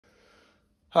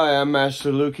Hi, I'm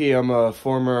MasterLukey. I'm a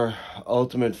former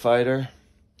Ultimate Fighter,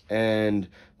 and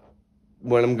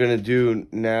what I'm going to do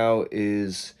now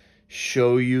is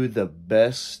show you the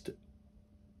best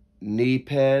knee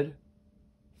pad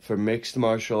for mixed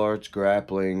martial arts,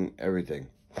 grappling, everything.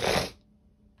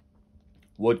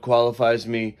 What qualifies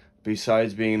me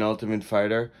besides being an Ultimate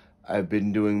Fighter, I've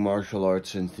been doing martial arts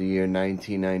since the year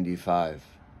 1995.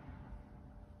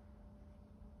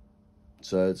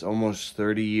 So it's almost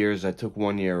 30 years. I took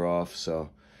 1 year off,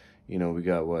 so, you know, we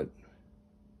got what?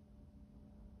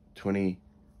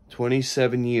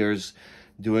 27 years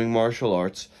doing martial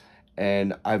arts,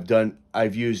 and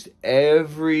I've used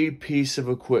every piece of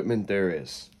equipment there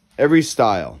is. Every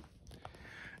style.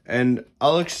 And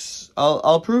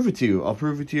I'll prove it to you. I'll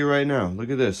prove it to you right now.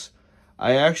 Look at this.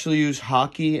 I actually use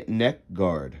hockey neck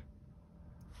guard.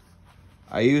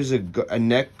 I use a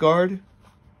neck guard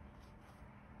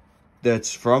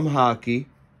that's from hockey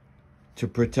to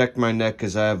protect my neck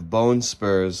because I have bone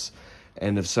spurs,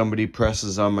 and if somebody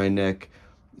presses on my neck,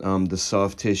 the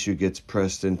soft tissue gets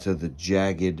pressed into the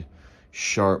jagged,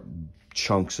 sharp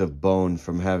chunks of bone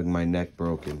from having my neck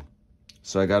broken.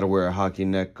 So I got to wear a hockey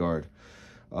neck guard.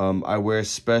 I wear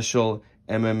special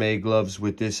MMA gloves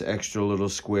with this extra little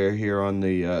square here on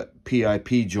the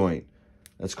PIP joint.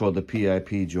 That's called the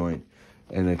PIP joint,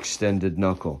 an extended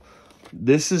knuckle.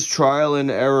 This is trial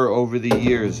and error over the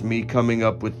years, me coming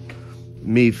up with,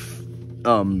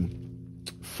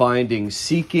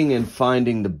 seeking and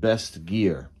finding the best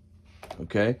gear,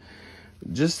 okay?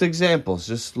 Just examples,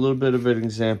 just a little bit of an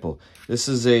example. This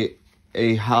is a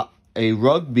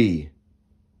rugby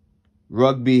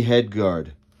head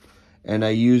guard, and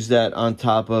I use that on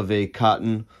top of a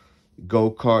cotton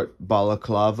go-kart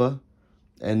balaclava,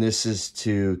 and this is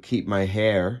to keep my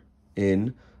hair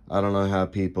in. I don't know how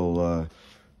people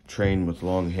train with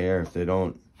long hair if they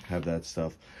don't have that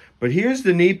stuff. But here's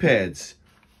the knee pads.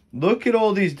 Look at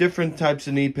all these different types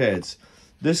of knee pads.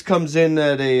 This comes in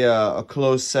at a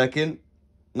close second.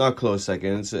 Not close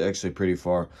second, it's actually pretty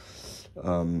far.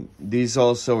 These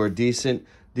also are decent.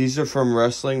 These are from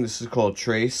wrestling. This is called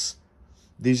Trace.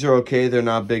 These are okay, they're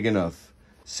not big enough.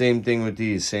 Same thing with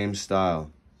these, same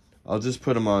style. I'll just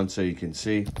put them on so you can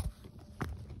see.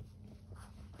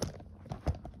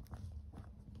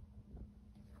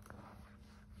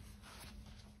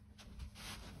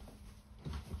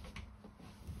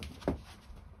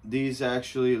 These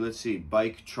actually, let's see,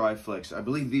 Bike Triflex. I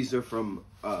believe these are from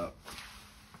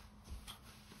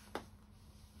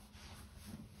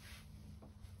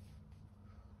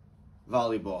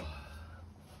volleyball.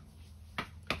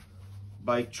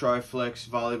 Bike Triflex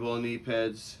volleyball knee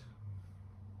pads.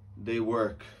 They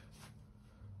work.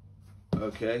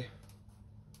 Okay.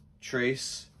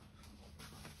 Trace.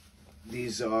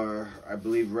 These are, I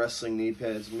believe, wrestling knee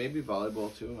pads. Maybe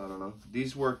volleyball too. I don't know.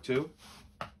 These work too.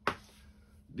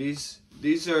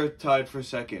 These are tied for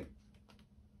second.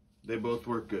 They both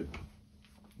work good.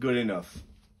 Good enough.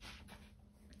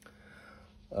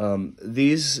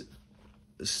 These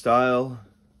style,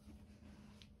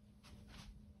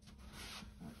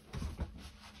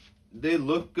 they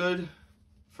look good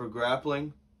for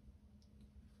grappling.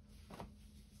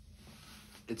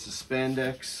 It's a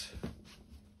spandex.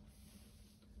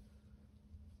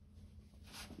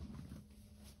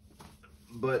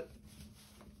 But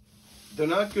they're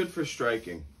not good for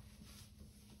striking.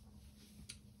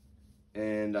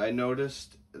 And I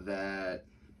noticed that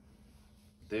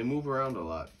they move around a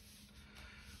lot.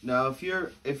 Now, if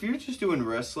you're just doing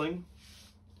wrestling,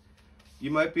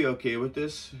 you might be okay with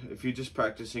this. If you're just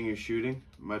practicing your shooting,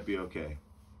 it might be okay.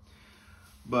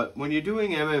 But when you're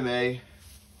doing MMA,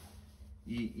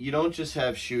 you don't just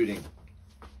have shooting.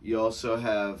 You also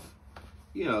have,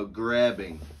 you know,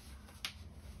 grabbing.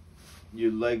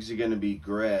 Your legs are going to be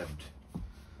grabbed.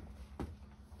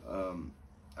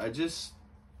 I just,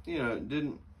 you know,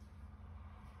 didn't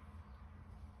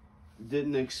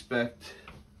expect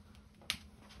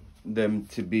them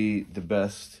to be the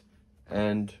best,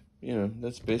 and you know,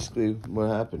 that's basically what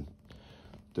happened.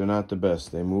 They're not the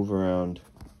best. They move around,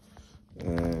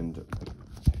 and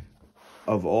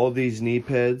of all these knee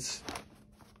pads,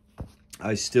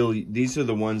 these are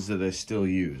the ones that I still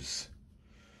use.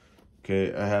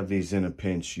 Okay, I have these in a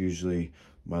pinch. Usually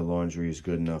my laundry is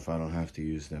good enough, I don't have to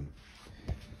use them.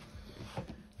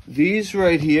 These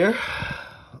right here,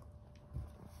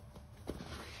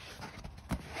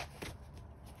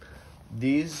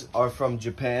 these are from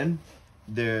Japan.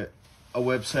 They're a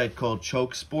website called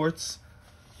Choke Sports,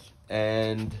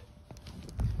 and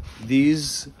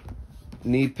these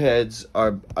knee pads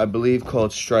are, I believe,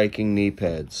 called striking knee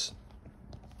pads.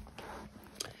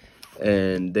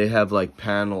 And they have like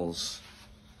panels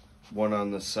one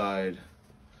on the side,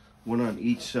 one on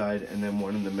each side, and then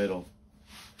one in the middle.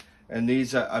 And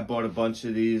these, I bought a bunch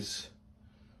of these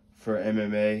for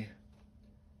MMA,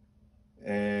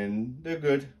 and they're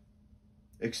good.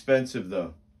 Expensive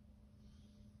though.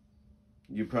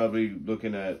 You're probably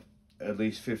looking at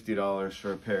least $50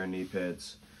 for a pair of knee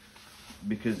pads,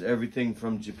 because everything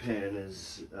from Japan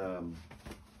is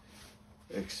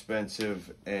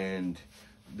expensive, and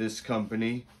this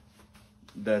company,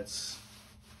 that's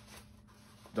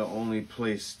the only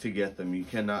place to get them. You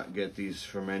cannot get these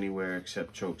from anywhere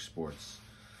except Choke Sports.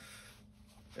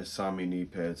 Asami knee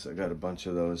pads, I got a bunch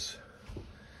of those.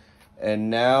 And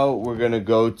now we're gonna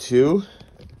go to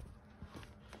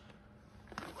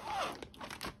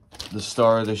the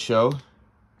star of the show.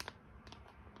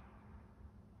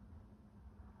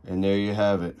 And there you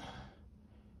have it.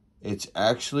 It's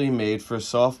actually made for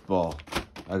softball.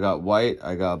 I got white,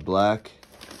 I got black,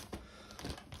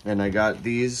 and I got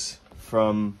these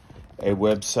from a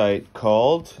website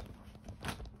called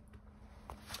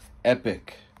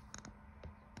Epic.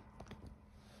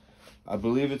 I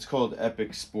believe it's called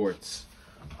Epic Sports.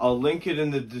 I'll link it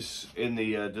in the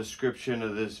description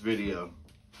of this video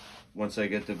once I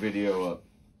get the video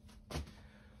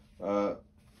up.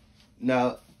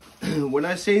 Now, when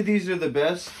I say these are the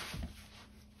best,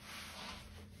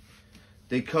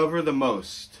 they cover the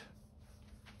most.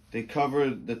 They cover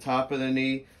the top of the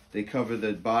knee, they cover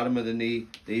the bottom of the knee,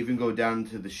 they even go down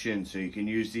to the shin, so you can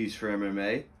use these for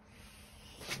MMA.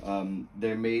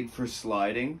 They're made for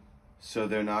sliding, so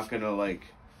they're not gonna, like,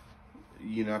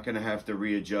 you're not gonna have to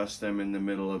readjust them in the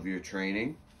middle of your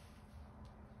training.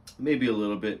 Maybe a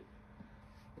little bit.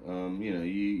 You know,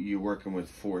 you're working with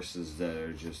forces that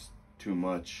are just too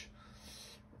much.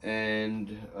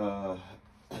 And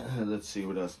let's see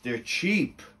what else. They're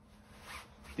cheap.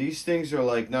 These things are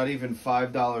like not even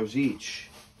 $5 each.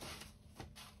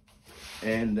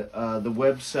 And the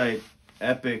website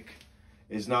Epic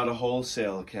is not a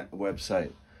wholesale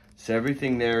website, so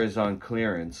everything there is on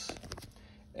clearance.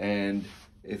 And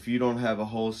if you don't have a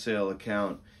wholesale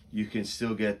account, you can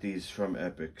still get these from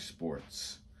Epic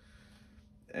Sports.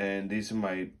 And these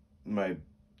are my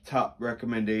top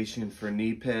recommendation for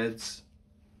knee pads.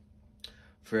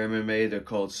 For MMA, they're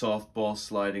called softball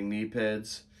sliding knee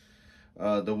pads.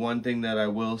 The one thing that I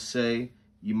will say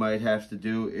you might have to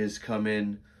do is come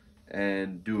in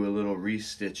and do a little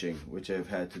restitching, which I've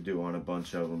had to do on a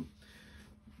bunch of them,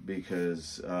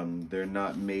 because they're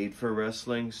not made for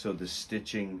wrestling, so the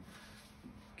stitching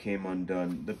came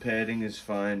undone. The padding is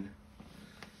fine.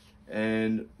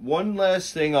 And one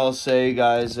last thing I'll say,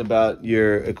 guys, about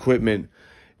your equipment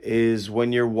is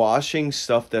when you're washing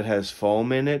stuff that has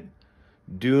foam in it,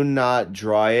 do not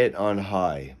dry it on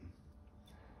high.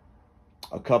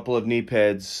 A couple of knee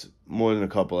pads, more than a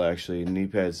couple actually, knee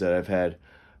pads that I've had,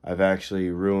 I've actually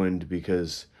ruined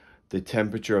because the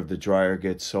temperature of the dryer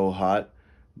gets so hot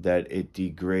that it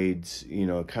degrades, you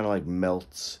know, it kind of like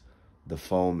melts the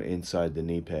foam inside the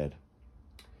knee pad.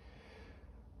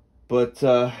 But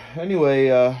anyway,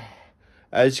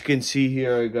 as you can see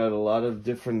here, I got a lot of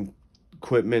different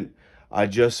equipment. I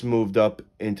just moved up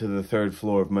into the 3rd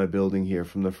floor of my building here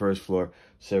from the 1st floor,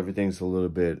 so everything's a little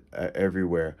bit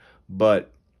everywhere.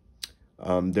 But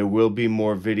there will be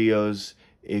more videos.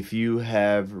 If you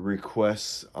have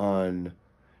requests on,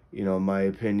 you know, my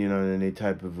opinion on any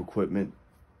type of equipment,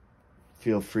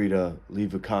 feel free to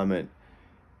leave a comment,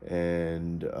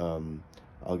 and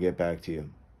I'll get back to you.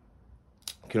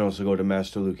 You can also go to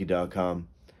MasterLukey.com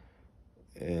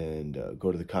and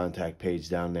go to the contact page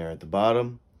down there at the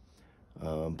bottom.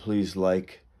 Please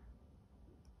like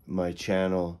my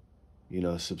channel, you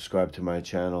know, subscribe to my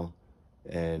channel,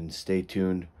 and stay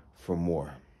tuned for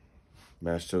more.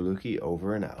 MasterLukey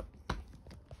over and out.